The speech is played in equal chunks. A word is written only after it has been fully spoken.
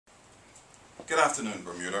Good afternoon,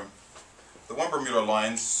 Bermuda. The One Bermuda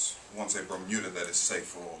Alliance wants a Bermuda that is safe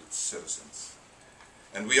for all its citizens.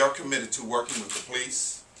 And we are committed to working with the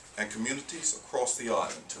police and communities across the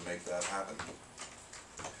island to make that happen.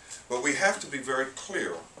 But we have to be very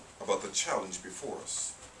clear about the challenge before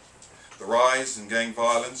us. The rise in gang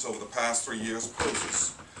violence over the past 3 years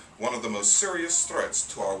poses one of the most serious threats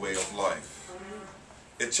to our way of life.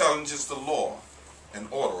 It challenges the law and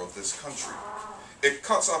order of this country. It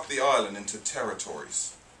cuts up the island into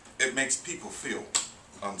territories. It makes people feel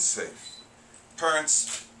unsafe.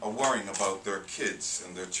 Parents are worrying about their kids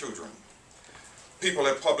and their children. People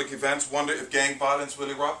at public events wonder if gang violence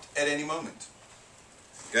will erupt at any moment.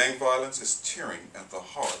 Gang violence is tearing at the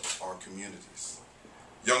heart of our communities.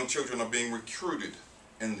 Young children are being recruited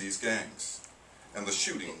in these gangs, and the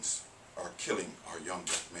shootings are killing our young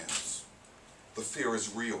black men. The fear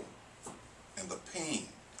is real, and the pain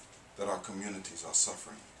that our communities are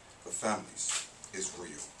suffering, the families, is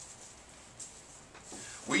real.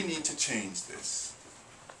 We need to change this.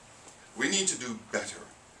 We need to do better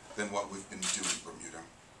than what we've been doing, Bermuda.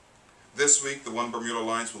 This week, the One Bermuda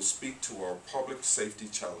Alliance will speak to our public safety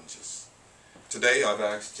challenges. Today, I've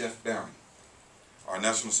asked Jeff Barron, our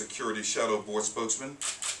National Security Shadow Board spokesman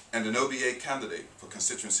and an OBA candidate for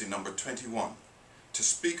constituency number 21, to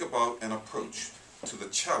speak about an approach to the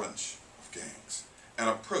challenge of gangs, an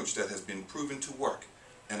approach that has been proven to work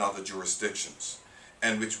in other jurisdictions,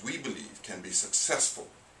 and which we believe can be successful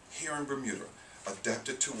here in Bermuda,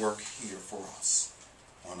 adapted to work here for us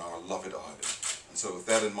on our loved island. And so with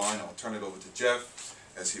that in mind, I'll turn it over to Jeff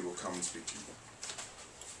as he will come and speak to you.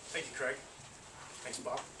 Thank you, Craig. Thanks,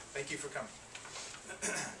 Bob. Thank you for coming.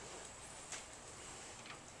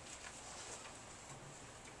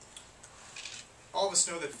 All of us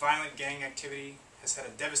know that violent gang activity has had a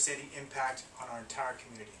devastating impact on our entire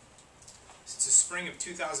community. Since the spring of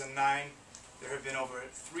 2009, there have been over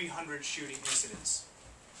 300 shooting incidents,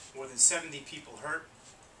 more than 70 people hurt,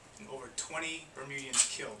 and over 20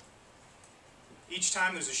 Bermudians killed. Each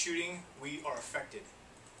time there's a shooting, we are affected.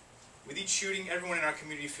 With each shooting, everyone in our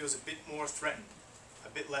community feels a bit more threatened, a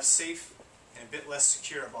bit less safe, and a bit less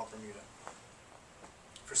secure about Bermuda.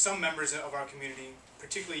 For some members of our community,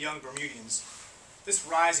 particularly young Bermudians, this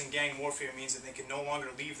rise in gang warfare means that they can no longer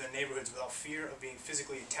leave their neighborhoods without fear of being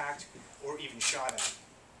physically attacked or even shot at.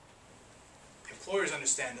 Employers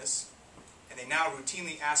understand this, and they now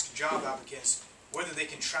routinely ask job applicants whether they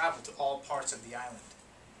can travel to all parts of the island.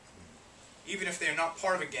 Even if they are not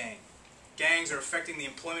part of a gang, gangs are affecting the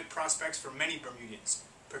employment prospects for many Bermudians,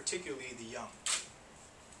 particularly the young.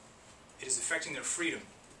 It is affecting their freedom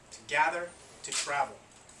to gather, to travel.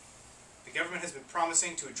 The government has been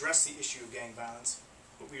promising to address the issue of gang violence,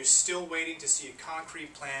 but we are still waiting to see a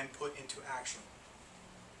concrete plan put into action.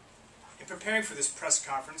 In preparing for this press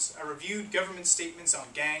conference, I reviewed government statements on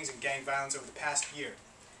gangs and gang violence over the past year,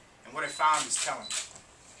 and what I found is telling.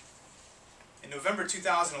 In November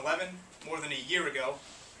 2011, more than a year ago,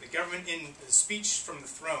 the government, in the speech from the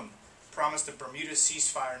throne, promised a Bermuda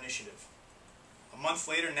ceasefire initiative. A month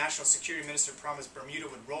later, National Security Minister promised Bermuda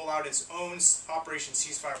would roll out its own Operation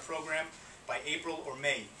Ceasefire program by April or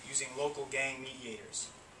May, using local gang mediators.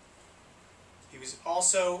 He was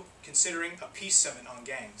also considering a peace summit on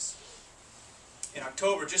gangs. In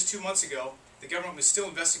October, just 2 months ago, the government was still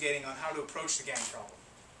investigating on how to approach the gang problem.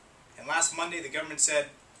 And last Monday, the government said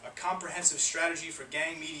a comprehensive strategy for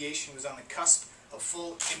gang mediation was on the cusp of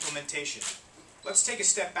full implementation. Let's take a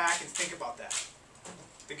step back and think about that.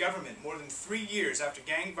 The government, more than 3 years after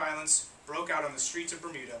gang violence broke out on the streets of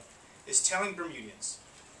Bermuda, is telling Bermudians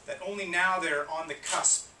that only now they're on the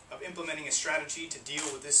cusp of implementing a strategy to deal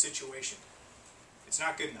with this situation. It's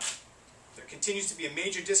not good enough. There continues to be a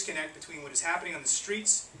major disconnect between what is happening on the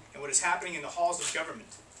streets and what is happening in the halls of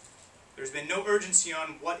government. There's been no urgency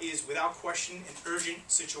on what is, without question, an urgent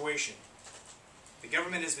situation. The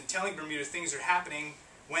government has been telling Bermuda things are happening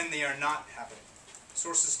when they are not happening.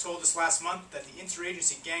 Sources told us last month that the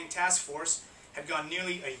Interagency Gang Task Force had gone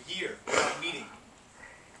nearly a year without meeting.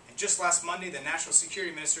 And just last Monday, the National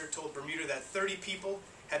Security Minister told Bermuda that 30 people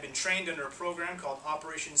had been trained under a program called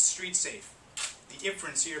Operation Street Safe. The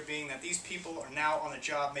inference here being that these people are now on the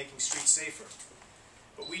job making streets safer.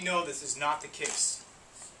 But we know this is not the case.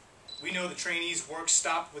 We know the trainees' work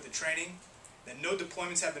stopped with the training, that no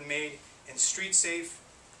deployments have been made, and Street Safe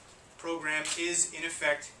program is, in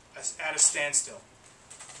effect, at a standstill.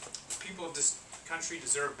 The people of this country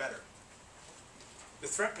deserve better. The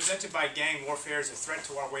threat presented by gang warfare is a threat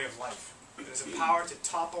to our way of life. It has the power to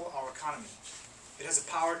topple our economy. It has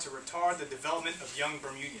the power to retard the development of young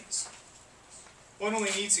Bermudians. One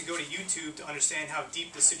only needs to go to YouTube to understand how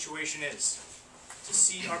deep the situation is. To to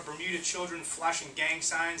see our Bermuda children flashing gang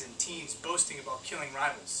signs and teens boasting about killing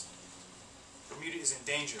rivals. Bermuda is in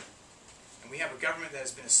danger, and we have a government that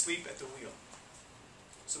has been asleep at the wheel.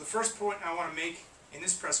 So the first point I want to make in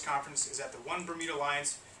this press conference is that the One Bermuda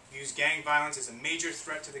Alliance views gang violence as a major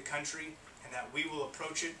threat to the country and that we will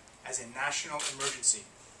approach it as a national emergency.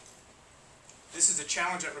 This is a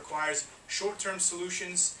challenge that requires short-term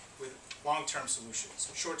solutions with long-term solutions,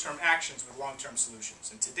 short-term actions with long-term solutions.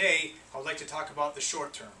 And today, I would like to talk about the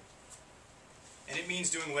short-term. And it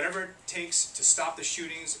means doing whatever it takes to stop the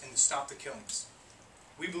shootings and to stop the killings.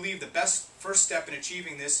 We believe the best first step in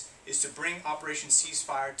achieving this is to bring Operation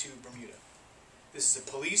Ceasefire to Bermuda. This is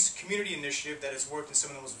a police community initiative that has worked in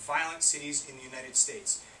some of the most violent cities in the United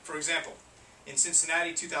States. For example, in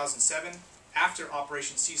Cincinnati 2007, after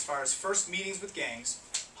Operation Ceasefire's first meetings with gangs,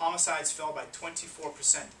 homicides fell by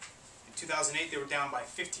 24%. In 2008, they were down by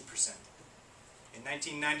 50%. In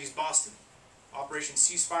 1990's Boston, Operation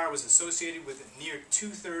Ceasefire was associated with a near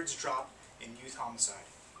 2/3 drop in youth homicide.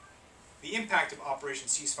 The impact of Operation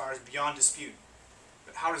Ceasefire is beyond dispute,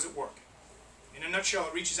 but how does it work? In a nutshell,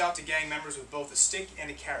 it reaches out to gang members with both a stick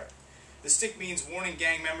and a carrot. The stick means warning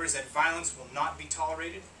gang members that violence will not be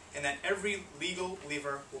tolerated and that every legal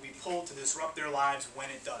lever will be pulled to disrupt their lives when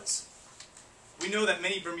it does. We know that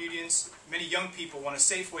many Bermudians, many young people want a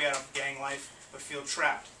safe way out of gang life but feel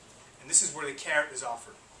trapped, and this is where the carrot is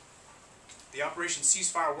offered. The Operation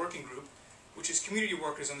Ceasefire Working Group, which is community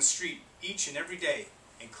workers on the street each and every day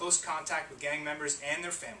in close contact with gang members and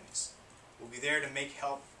their families, will be there to make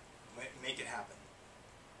it happen.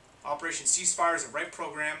 Operation Ceasefire is the right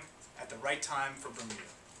program at the right time for Bermuda.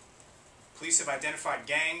 Police have identified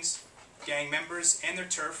gangs, gang members, and their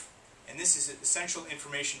turf, and this is essential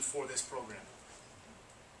information for this program.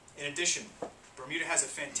 In addition, Bermuda has a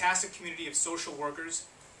fantastic community of social workers,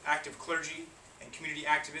 active clergy, and community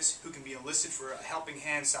activists who can be enlisted for a helping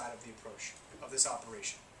hand side of the approach of this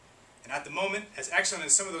operation. And at the moment, as excellent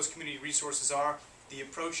as some of those community resources are, the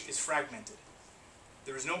approach is fragmented.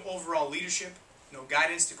 There is no overall leadership, no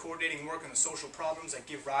guidance to coordinating work on the social problems that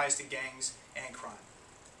give rise to gangs and crime.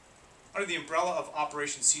 Under the umbrella of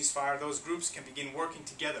Operation Ceasefire, those groups can begin working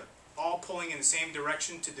together, all pulling in the same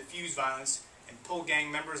direction to diffuse violence and pull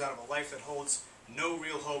gang members out of a life that holds no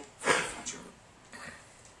real hope for the future.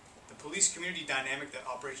 The police community dynamic that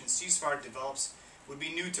Operation Ceasefire develops would be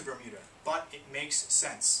new to Bermuda, but it makes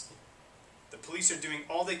sense. The police are doing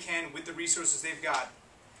all they can with the resources they've got,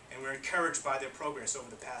 and we're encouraged by their progress over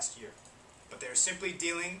the past year. But they are simply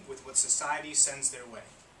dealing with what society sends their way.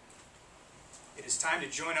 It is time to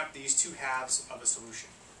join up these two halves of a solution.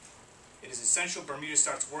 It is essential Bermuda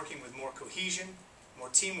starts working with more cohesion, more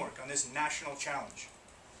teamwork on this national challenge.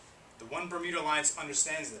 The One Bermuda Alliance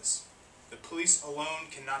understands this. The police alone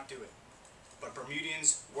cannot do it, but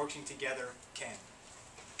Bermudians working together can.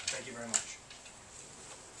 Thank you very much.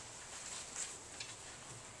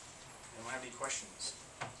 Anyone have any questions?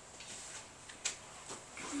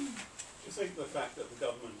 Do you think the fact that the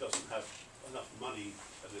government doesn't have enough money,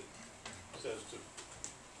 as it says, to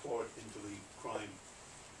pour it into the crime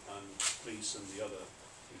and police and the other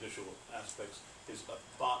judicial aspects is a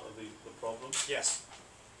part of the problem? Yes.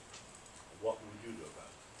 What would you do about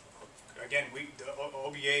it? Again, the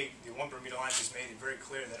OBA, the One Bermuda Alliance, has made it very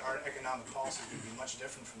clear that our economic policy would be much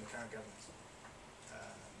different from the current government.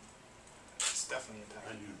 It's definitely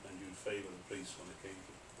impacted. And you'd favour the police when it came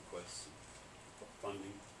to requests for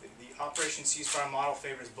funding? The Operation Ceasefire model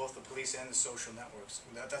favors both the police and the social networks.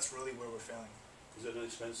 That's really where we're failing. Is it an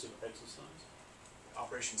expensive exercise?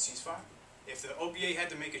 Operation Ceasefire? If the OBA had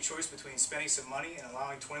to make a choice between spending some money and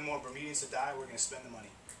allowing 20 more Bermudians to die, we're going to spend the money.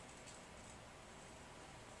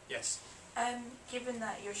 Yes? Given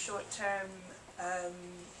that your short-term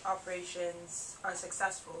operations are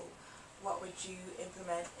successful, what would you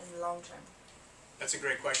implement in the long term? That's a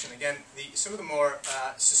great question. Again, some of the more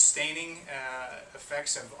sustaining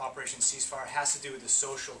effects of Operation Ceasefire has to do with the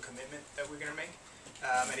social commitment that we're going to make.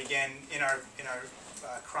 And again, in our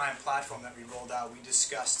crime platform that we rolled out, we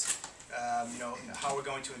discussed how we're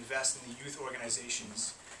going to invest in the youth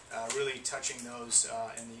organizations, really touching those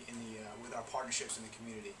with our partnerships in the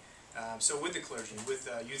community. So with the clergy, with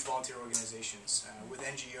youth volunteer organizations, with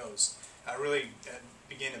NGOs, really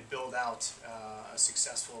begin to build out a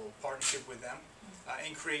successful partnership with them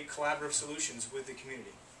and create collaborative solutions with the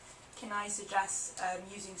community. Can I suggest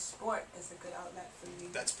using sport as a good outlet for you?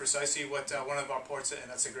 That's precisely what one of our ports, and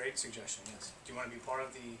that's a great suggestion, yes. Do you want to be part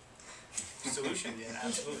of the solution? Yeah,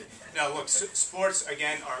 absolutely. Now look, sports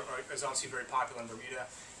again is obviously very popular in Bermuda,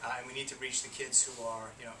 and we need to reach the kids who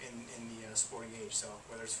are in the sporting age. So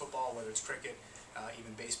whether it's football, whether it's cricket,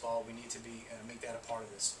 even baseball, we need to make that a part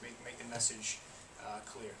of this. Make the message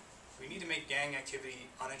clear. We need to make gang activity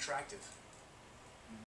unattractive.